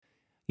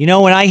You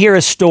know, when I hear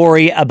a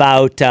story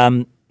about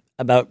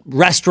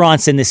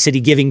restaurants in the city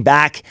giving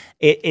back,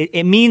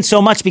 it means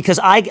so much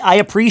because I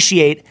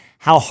appreciate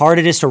how hard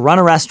it is to run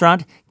a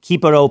restaurant,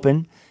 keep it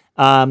open.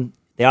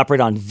 They operate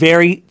on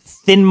very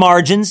thin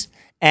margins,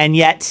 and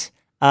yet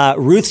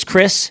Ruth's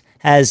Chris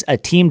has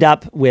teamed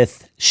up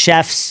with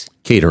chefs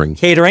Catering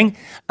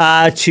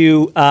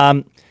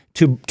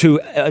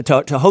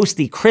to host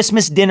the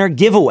Christmas dinner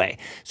giveaway.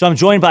 So I'm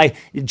joined by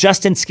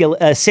Justin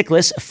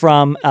Siklis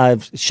from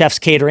Chef's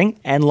Catering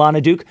and Lana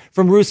Duke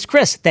from Ruth's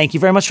Chris. Thank you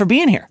very much for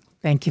being here.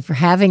 Thank you for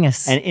having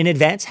us. And in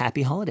advance,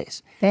 happy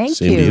holidays. Thank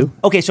Same to you.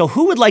 Okay, so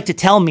who would like to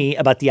tell me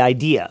about the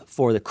idea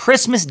for the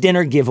Christmas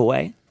dinner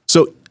giveaway?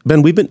 So,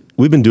 Ben, we've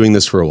been doing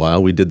this for a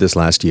while. We did this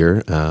last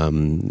year.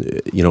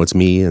 It's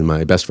me and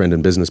my best friend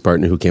and business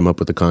partner who came up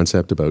with the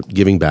concept about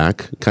giving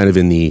back, kind of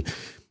in the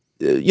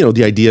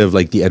the idea of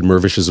like the Ed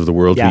Mervishes of the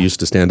world who used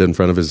to stand in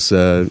front of his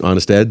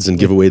Honest Eds and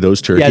give away those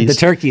turkeys. Yeah, the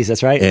turkeys,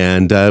 that's right.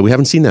 And we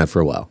haven't seen that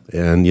for a while.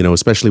 And,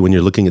 especially when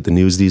you're looking at the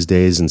news these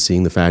days and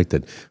seeing the fact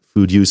that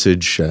food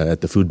usage at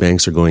the food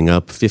banks are going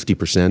up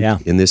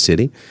 50% in this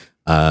city,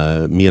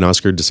 me and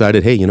Oscar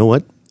decided, hey, you know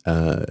what?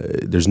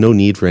 There's no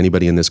need for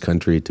anybody in this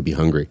country to be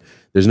hungry.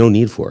 There's no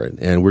need for it.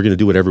 And we're going to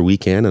do whatever we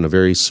can on a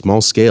very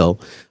small scale.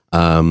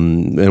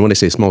 And when I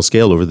say small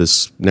scale, over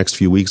this next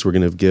few weeks, we're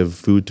going to give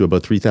food to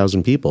about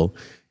 3,000 people.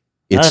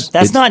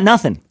 That's not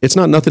nothing. It's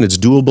not nothing. It's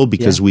doable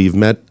because we've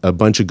met a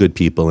bunch of good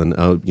people.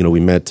 And, we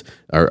met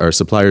our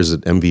suppliers at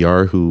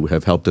MVR who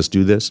have helped us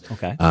do this.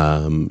 Okay.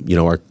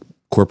 Our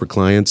corporate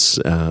clients.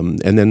 And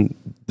then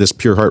this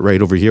Pure Heart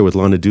right over here with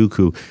Lana Duke,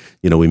 who,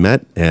 we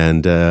met.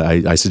 And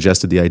I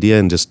suggested the idea,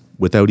 and just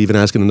without even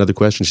asking another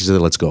question, she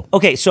said, let's go.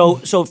 Okay, so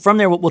from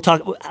there, we'll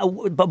talk.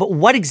 But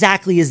what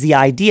exactly is the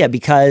idea?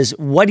 Because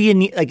what do you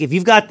need? Like, if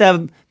you've got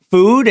the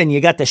food and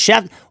you got the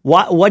chef,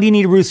 what do you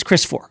need Ruth's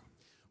Chris for?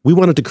 We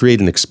wanted to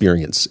create an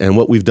experience. And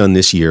what we've done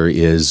this year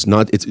is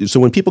so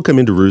when people come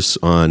into Ruth's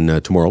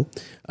on tomorrow,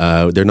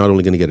 they're not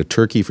only going to get a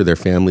turkey for their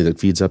family that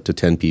feeds up to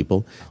 10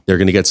 people, they're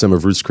going to get some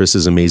of Ruth's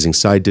Chris's amazing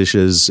side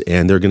dishes,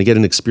 and they're going to get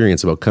an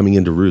experience about coming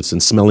into Ruth's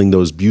and smelling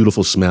those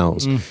beautiful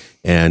smells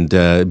and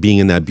being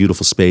in that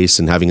beautiful space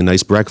and having a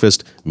nice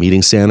breakfast,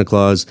 meeting Santa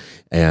Claus.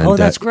 And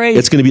that's great.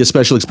 It's going to be a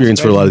special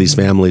experience for a lot of these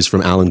families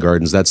from Allen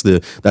Gardens. That's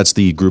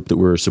the group that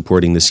we're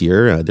supporting this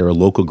year. They're a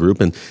local group.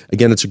 And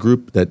again, it's a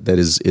group that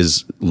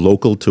is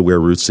local to where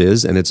Ruth's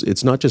is. And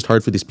it's not just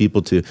hard for these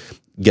people to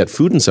get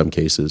food in some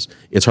cases.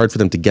 It's hard for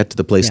them to get to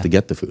the place to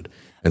get the food.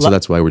 And so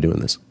that's why we're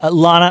doing this.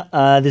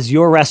 Lana, this is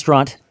your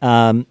restaurant.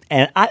 And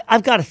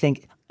I've got to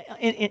think,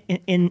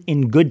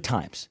 in good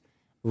times,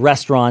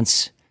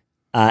 restaurants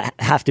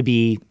have to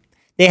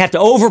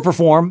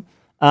overperform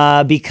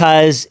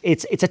because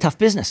it's a tough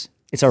business.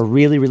 It's a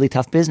really, really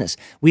tough business.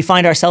 We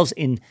find ourselves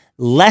in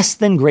less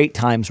than great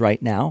times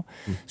right now.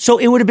 So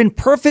it would have been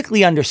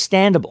perfectly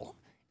understandable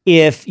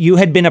if you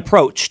had been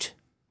approached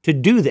to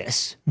do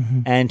this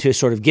and to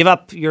sort of give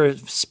up your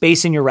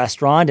space in your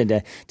restaurant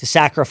and to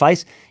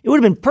sacrifice. It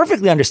would have been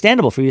perfectly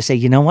understandable for you to say,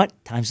 you know what,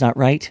 time's not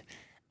right.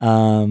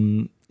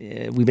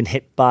 We've been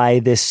hit by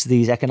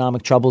these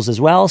economic troubles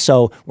as well,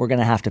 so we're going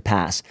to have to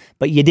pass.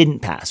 But you didn't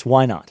pass.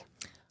 Why not?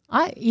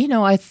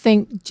 I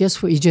think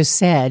just what you just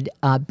said,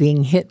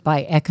 being hit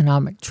by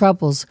economic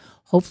troubles,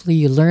 hopefully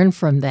you learn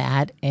from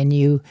that and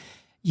you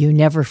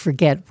never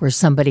forget where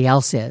somebody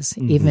else is.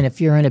 Even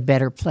if you're in a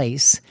better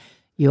place,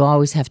 you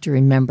always have to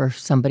remember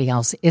somebody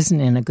else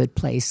isn't in a good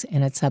place,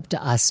 and it's up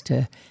to us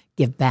to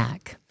give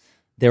back.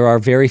 There are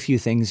very few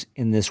things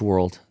in this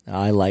world that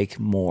I like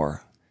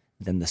more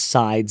than the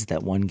sides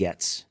that one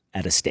gets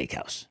at a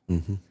steakhouse.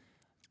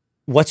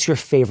 What's your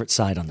favorite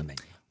side on the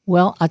menu?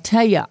 Well, I'll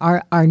tell you,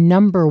 our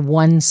number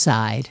one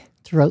side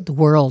throughout the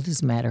world,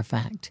 as a matter of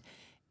fact,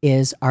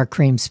 is our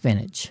cream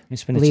spinach.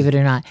 Believe it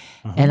or not.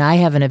 And I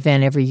have an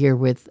event every year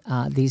with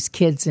these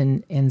kids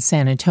in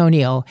San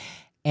Antonio.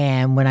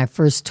 And when I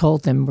first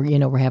told them,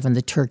 we're having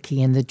the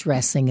turkey and the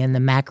dressing and the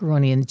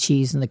macaroni and the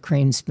cheese and the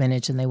cream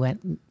spinach, and they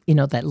went,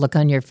 that look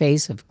on your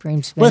face of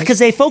cream spinach. Well, because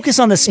they focus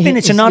on the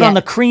spinach and not on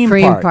the cream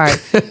part.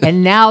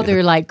 And now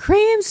they're like,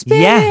 cream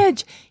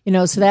spinach!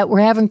 So that we're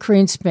having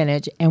cream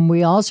spinach, and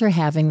we also are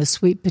having the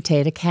sweet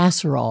potato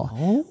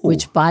casserole,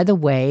 which, by the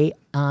way,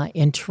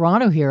 in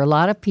Toronto here, a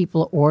lot of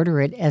people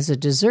order it as a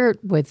dessert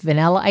with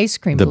vanilla ice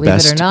cream, believe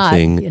it or not.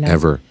 The best thing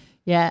ever.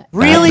 Yeah.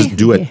 Really? Just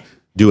do it.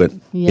 Do it.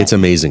 Yeah. It's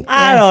amazing.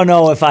 I don't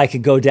know if I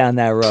could go down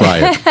that road.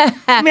 Try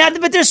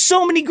it. But there's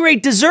so many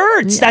great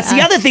desserts. That's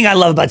the other thing I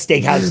love about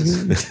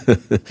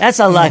steakhouses. That's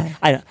a lot.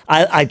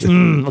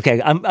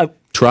 Okay.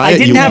 Try it. I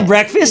didn't have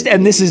breakfast,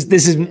 and this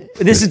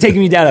is taking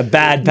me down a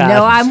bad path.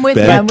 No, I'm with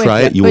Ben, you.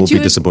 Try it. You won't be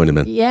disappointed,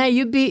 man. Yeah,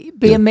 you'd be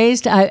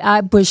amazed.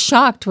 I was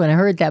shocked when I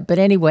heard that. But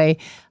anyway,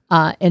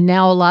 and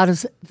now a lot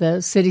of the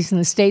cities in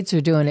the States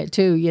are doing it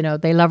too.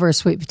 They love our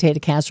sweet potato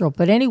casserole.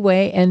 But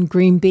anyway, and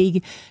green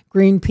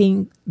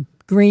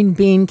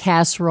bean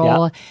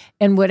casserole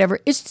and whatever.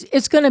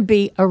 It's going to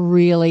be a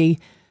really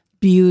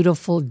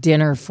beautiful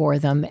dinner for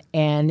them.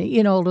 And,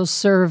 it'll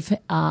serve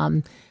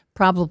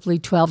probably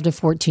 12 to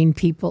 14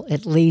 people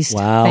at least,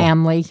 Wow.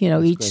 family,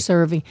 That's each great.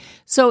 serving.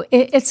 So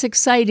it's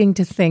exciting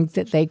to think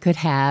that they could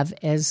have,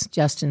 as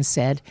Justin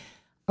said,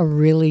 a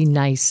really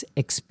nice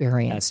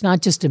experience,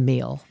 not just a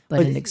meal, but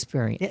an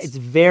experience. Yeah, it's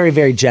very,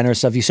 very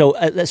generous of you. So,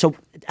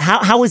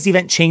 how has the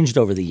event changed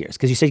over the years?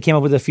 Because you said you came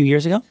up with it a few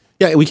years ago.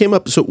 Yeah, we came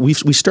up. So we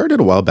started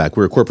a while back.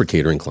 We're a corporate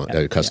catering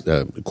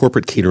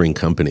corporate catering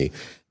company,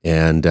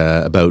 and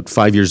about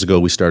 5 years ago,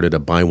 we started a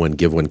buy one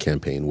give one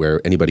campaign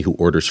where anybody who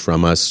orders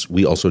from us,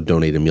 we also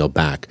donate a meal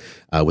back.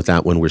 With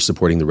that one, we're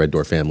supporting the Red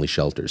Door Family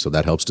Shelter, so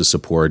that helps to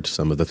support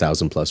some of the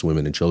 1,000+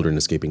 women and children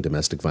escaping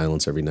domestic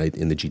violence every night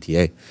in the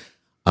GTA.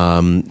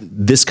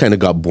 This kind of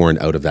got born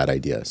out of that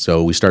idea.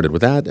 So we started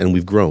with that, and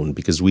we've grown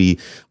because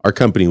our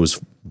company was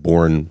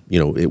born,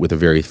 with a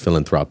very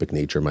philanthropic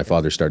nature. My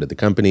father started the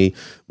company.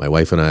 My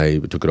wife and I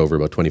took it over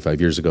about 25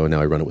 years ago, and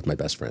now I run it with my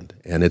best friend.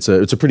 And it's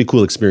a pretty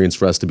cool experience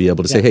for us to be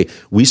able to say, hey,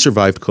 we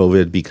survived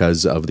COVID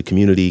because of the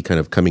community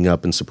kind of coming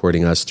up and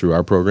supporting us through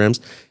our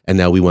programs. And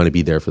now we want to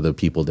be there for the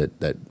people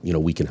that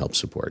we can help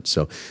support.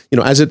 So,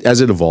 as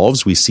it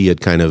evolves, we see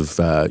it kind of,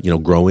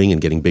 growing and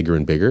getting bigger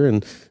and bigger.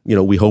 And,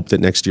 we hope that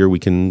next year we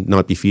can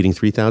not be feeding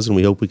 3,000.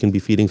 We hope we can be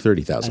feeding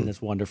 30,000.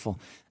 That's wonderful.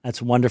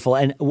 That's wonderful.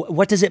 And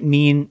what does it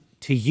mean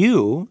to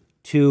you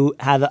to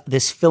have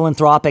this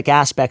philanthropic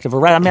aspect of a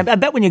restaurant? I mean, I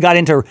bet when you got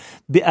into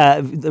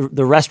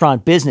the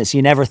restaurant business,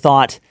 you never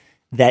thought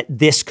that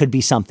this could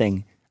be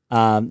something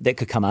that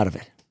could come out of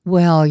it.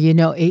 Well,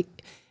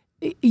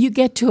 you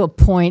get to a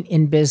point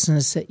in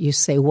business that you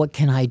say, "What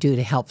can I do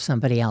to help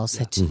somebody else?"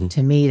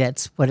 To me,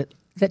 that's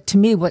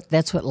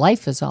what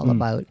life is all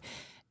about,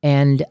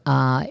 and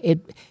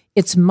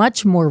it's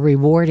much more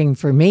rewarding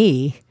for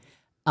me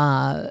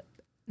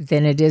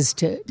than it is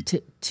to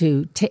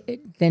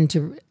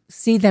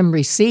see them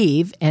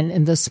receive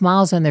and the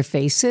smiles on their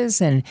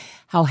faces and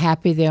how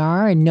happy they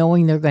are and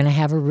knowing they're going to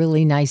have a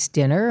really nice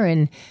dinner.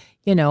 And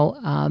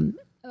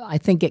I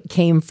think it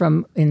came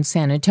from in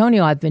San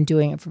Antonio. I've been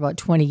doing it for about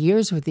 20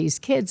 years with these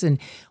kids, and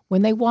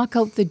when they walk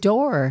out the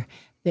door,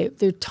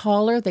 they're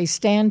taller, they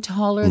stand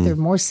taller, they're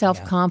more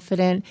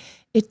self-confident.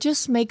 It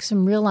just makes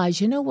them realize,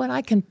 you know what,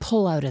 I can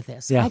pull out of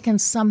this. I can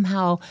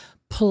somehow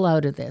pull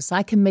out of this.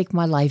 I can make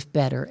my life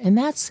better. And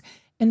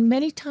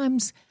many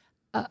times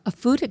a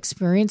food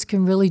experience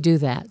can really do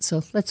that.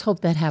 So let's hope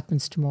that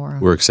happens tomorrow.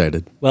 We're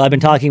excited. Well, I've been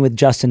talking with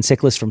Justin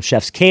Siklis from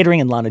Chef's Catering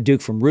and Lana Duke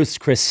from Ruth's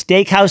Chris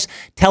Steakhouse.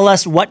 Tell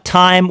us what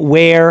time,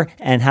 where,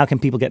 and how can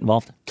people get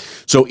involved?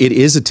 So it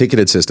is a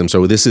ticketed system.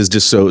 So this is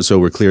just so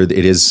we're clear that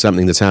it is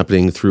something that's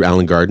happening through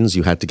Allen Gardens.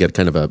 You had to get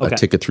kind of a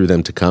ticket through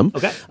them to come.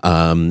 Okay.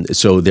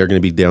 So they're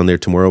going to be down there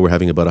tomorrow. We're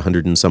having about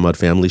 100 and some odd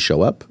families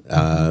show up.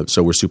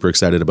 So we're super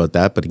excited about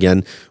that. But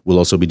again, we'll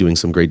also be doing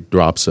some great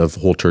drops of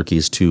whole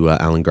turkeys to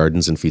Allen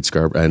Gardens and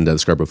the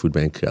Scarborough Food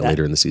Bank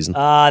later in the season.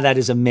 That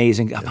is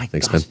amazing. Oh, my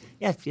Thanks, gosh.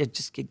 Ben. Yeah,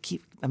 just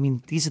keep. I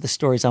mean, these are the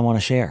stories I want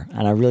to share,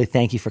 and I really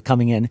thank you for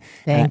coming in.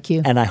 Thank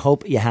you. And I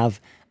hope you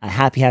have a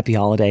happy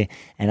holiday.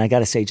 And I got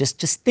to say, just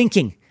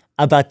thinking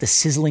about the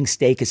sizzling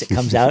steak as it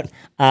comes out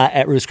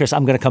at Ruth's Chris,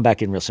 I'm going to come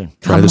back in real soon.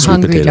 Try the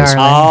sweet potatoes. Darling.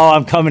 Oh,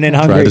 I'm coming in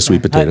hungry. Try the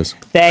sweet potatoes.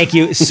 Thank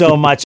you so much.